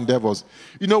all our endeavors.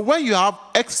 You know, when you have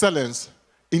excellence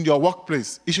in your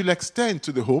workplace, it should extend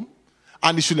to the home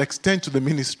and it should extend to the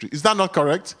ministry. Is that not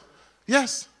correct?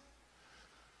 Yes.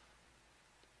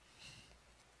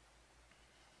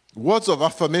 Words of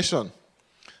affirmation.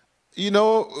 You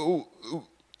know,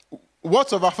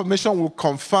 words of affirmation will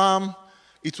confirm,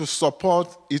 it will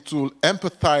support, it will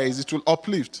empathize, it will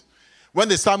uplift. When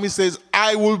the psalmist says,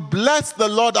 I will bless the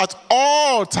Lord at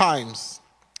all times,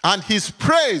 and his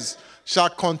praise shall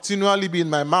continually be in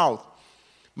my mouth.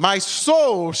 My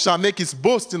soul shall make its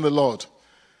boast in the Lord.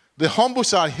 The humble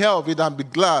shall hear of it and be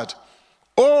glad.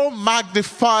 Oh,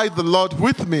 magnify the Lord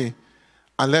with me,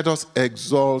 and let us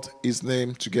exalt his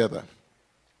name together.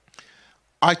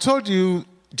 I told you,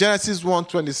 Genesis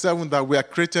 1:27, that we are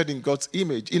created in God's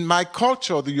image. In my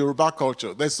culture, the Yoruba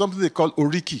culture, there's something they call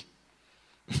oriki.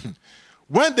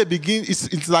 When they begin,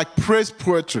 it's like praise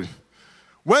poetry.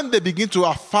 When they begin to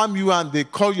affirm you and they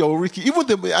call you oriki,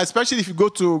 especially if you go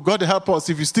to, God help us,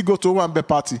 if you still go to Owambe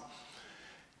party,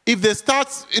 if they start,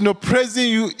 praising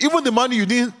you, even the money you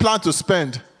didn't plan to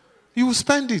spend, you will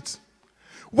spend it.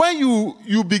 When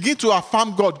you begin to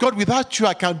affirm God, God, without you,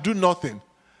 I can do nothing.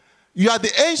 You are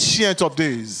the ancient of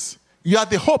days. You are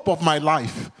the hope of my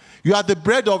life. You are the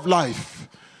bread of life.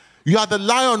 You are the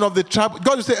lion of the tribe.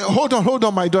 God will say, hold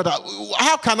on, my daughter.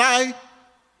 How can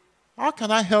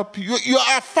I help you? You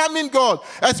are affirming God,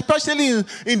 especially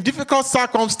in difficult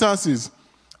circumstances.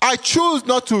 I choose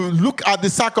not to look at the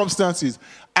circumstances.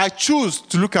 I choose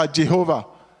to look at Jehovah.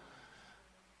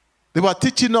 They were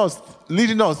teaching us,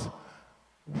 leading us.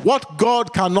 What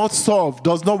God cannot solve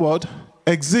does not what?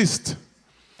 Exist.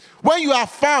 When you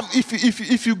affirm,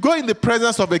 if you go in the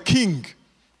presence of a king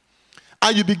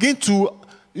and you begin to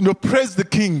praise the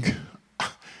king,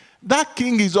 that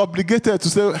king is obligated to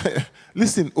say,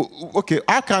 listen, okay,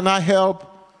 how can I help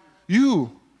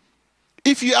you?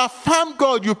 If you affirm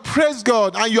God, you praise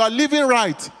God, and you are living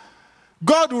right,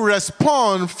 God will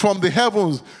respond from the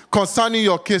heavens concerning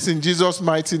your case in Jesus'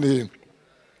 mighty name.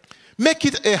 Make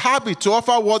it a habit to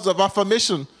offer words of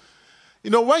affirmation. You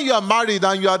know, when you are married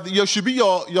and you should be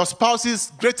your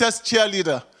spouse's greatest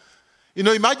cheerleader. You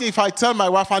know, imagine if I tell my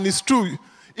wife, and it's true,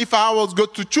 if I was going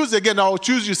to choose again, I would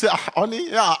choose you. Say, honey,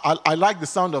 yeah, I like the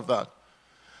sound of that.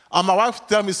 And my wife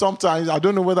tell me sometimes, I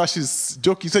don't know whether she's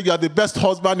joking, she said, you are the best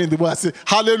husband in the world. I say,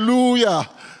 hallelujah.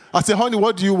 I say, honey,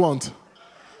 what do you want?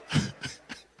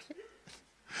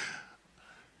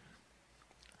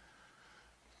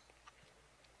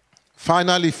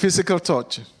 Finally, physical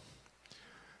touch.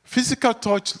 Physical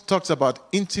touch talks about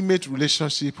intimate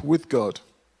relationship with God.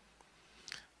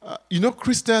 You know,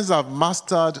 Christians have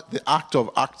mastered the act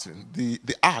of acting,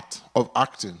 the art of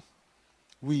acting.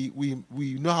 We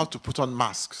know how to put on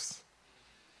masks.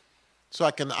 So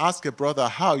I can ask a brother,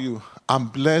 how are you? I'm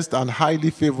blessed and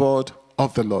highly favored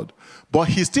of the Lord. But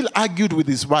he still argued with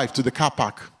his wife to the car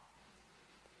park.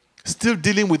 Still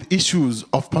dealing with issues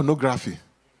of pornography.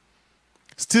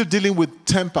 Still dealing with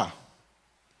temper,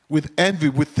 with envy,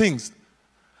 with things.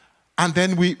 And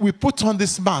then we put on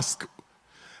this mask.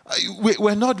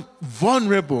 We're not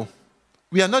vulnerable.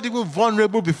 We are not even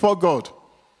vulnerable before God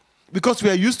because we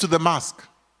are used to the mask.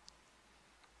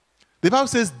 The Bible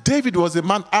says David was a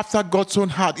man after God's own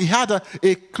heart. He had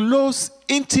a close,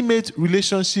 intimate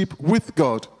relationship with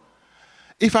God.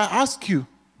 If I ask you,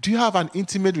 do you have an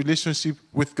intimate relationship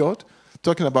with God?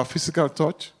 Talking about physical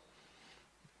touch.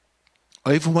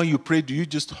 Or even when you pray, do you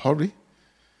just hurry?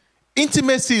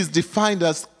 Intimacy is defined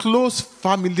as close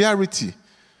familiarity,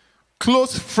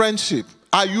 close friendship.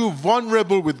 Are you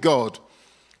vulnerable with God?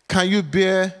 Can you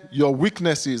bear your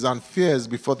weaknesses and fears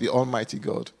before the Almighty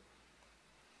God?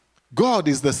 God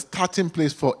is the starting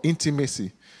place for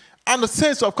intimacy. And the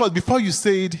sense, of course, before you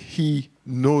say it, He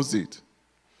knows it.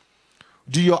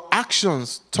 Do your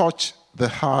actions touch the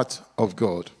heart of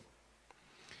God?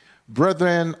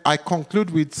 Brethren, I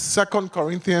conclude with 2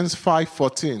 Corinthians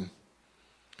 5:14.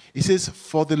 It says,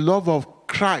 for the love of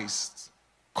Christ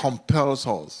compels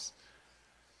us.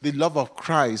 The love of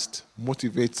Christ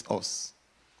motivates us.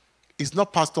 It's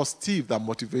not Pastor Steve that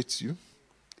motivates you.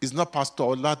 It's not Pastor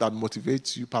Ola that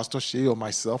motivates you, Pastor Shea or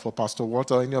myself or Pastor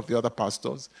Walter or any of the other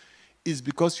pastors. It's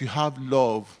because you have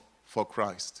love for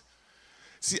Christ.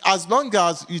 See, as long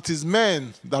as it is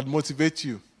men that motivate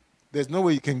you, there's no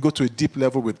way you can go to a deep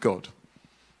level with God.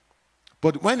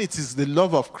 But when it is the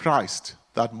love of Christ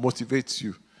that motivates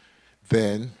you,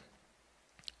 then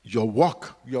your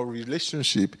work, your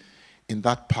relationship in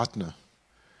that partner.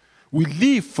 We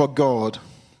live for God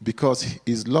because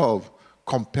His love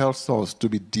compels us to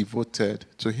be devoted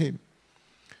to Him.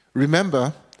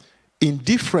 Remember,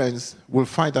 indifference will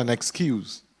find an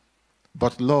excuse,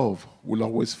 but love will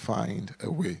always find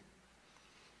a way.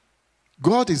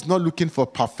 God is not looking for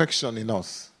perfection in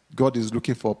us. God is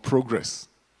looking for progress.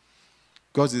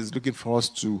 God is looking for us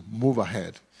to move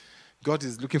ahead. God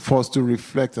is looking for us to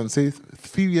reflect and say, a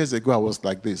few years ago I was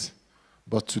like this,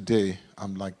 but today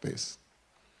I'm like this.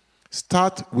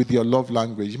 Start with your love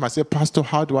language. You might say, Pastor,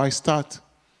 how do I start?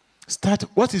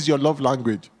 What is your love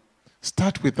language?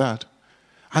 Start with that.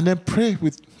 And then pray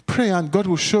and God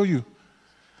will show you.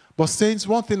 But saints,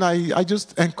 one thing I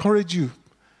just encourage you,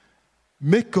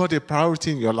 make God a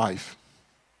priority in your life.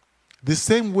 The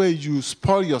same way you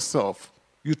spoil yourself,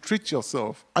 you treat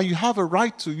yourself, and you have a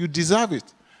right to, you deserve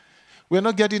it. We're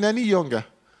not getting any younger.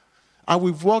 And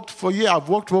we've worked for years. I've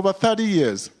worked for over 30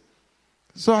 years.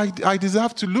 So I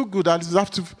deserve to look good. I deserve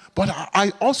to, but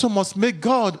I also must make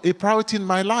God a priority in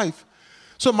my life.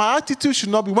 So my attitude should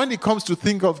not be, when it comes to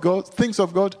things of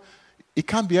God, it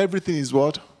can't be everything is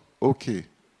what? Okay.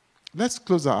 Let's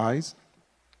close our eyes.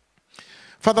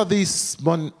 Father, this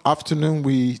one afternoon,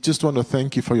 we just want to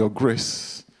thank you for your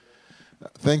grace.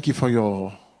 Thank you for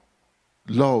your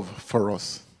love for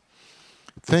us.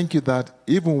 Thank you that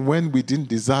even when we didn't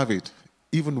deserve it,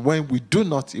 even when we do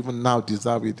not even now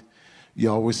deserve it,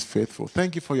 you're always faithful.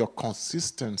 Thank you for your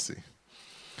consistency.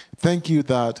 Thank you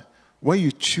that when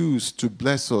you choose to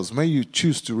bless us, when you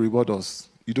choose to reward us,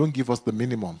 you don't give us the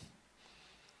minimum.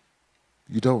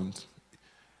 You don't.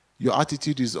 Your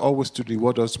attitude is always to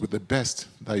reward us with the best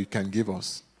that you can give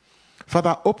us.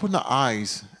 Father, open our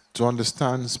eyes to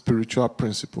understand spiritual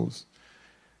principles,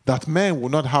 that men will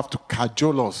not have to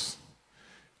cajole us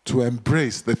to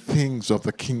embrace the things of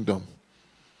the kingdom.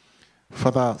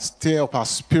 Father, stir up our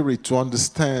spirit to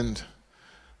understand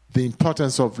the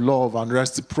importance of love and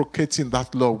reciprocating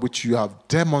that love which you have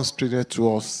demonstrated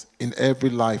to us in every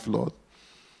life, Lord.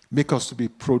 Make us to be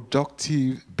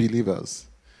productive believers.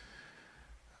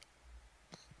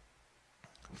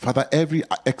 Father, every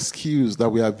excuse that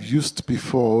we have used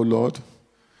before, oh Lord,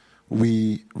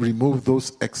 We remove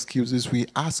those excuses. We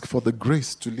ask for the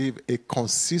grace to live a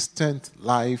consistent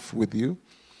life with you.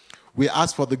 We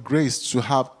ask for the grace to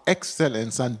have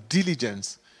excellence and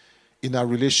diligence in our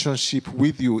relationship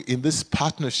with you, in this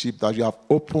partnership that you have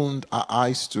opened our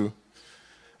eyes to.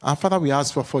 And Father, we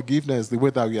ask for forgiveness the way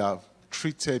that we have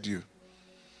treated you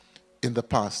in the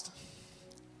past.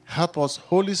 Help us,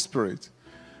 Holy Spirit.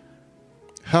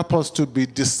 Help us to be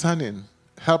discerning.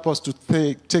 Help us to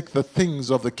take the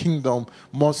things of the kingdom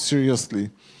more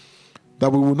seriously.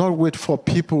 That we will not wait for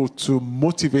people to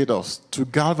motivate us, to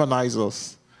galvanize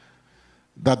us.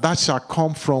 That shall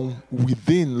come from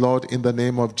within, Lord, in the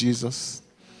name of Jesus.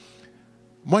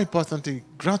 More importantly,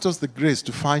 grant us the grace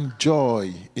to find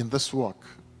joy in this work.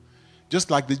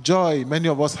 Just like the joy many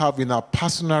of us have in our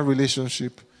personal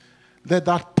relationship, let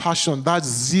that passion, that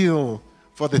zeal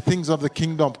for the things of the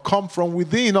kingdom come from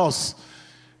within us,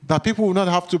 that people will not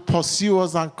have to pursue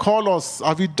us and call us,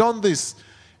 have you done this?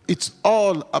 It's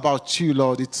all about you,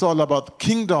 Lord. It's all about the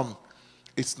kingdom.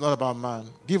 It's not about man.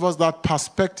 Give us that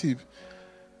perspective.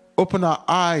 Open our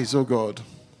eyes, oh God.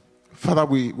 Father,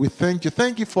 we thank you.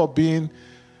 Thank you for being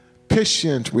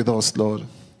patient with us, Lord.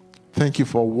 Thank you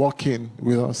for walking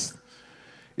with us.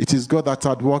 It is God that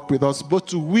had walked with us, both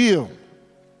to will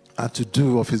and to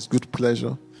do of his good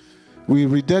pleasure. We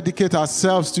rededicate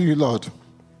ourselves to you, Lord.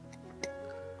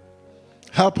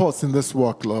 Help us in this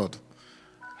work, Lord.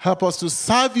 Help us to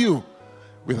serve you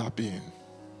with our being.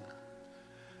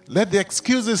 Let the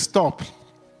excuses stop.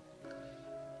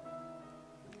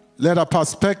 Let our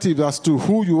perspective as to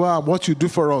who you are and what you do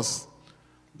for us,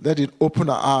 let it open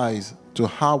our eyes to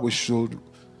how we should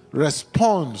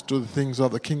respond to the things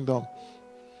of the kingdom.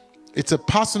 It's a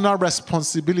personal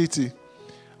responsibility.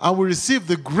 And we receive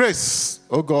the grace,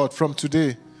 oh God, from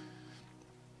today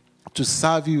to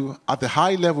serve you at the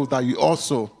high level that you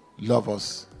also love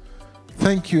us.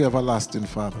 Thank you, everlasting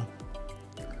Father.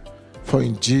 For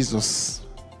in Jesus'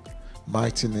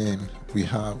 mighty name we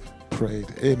have prayed.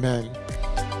 Amen.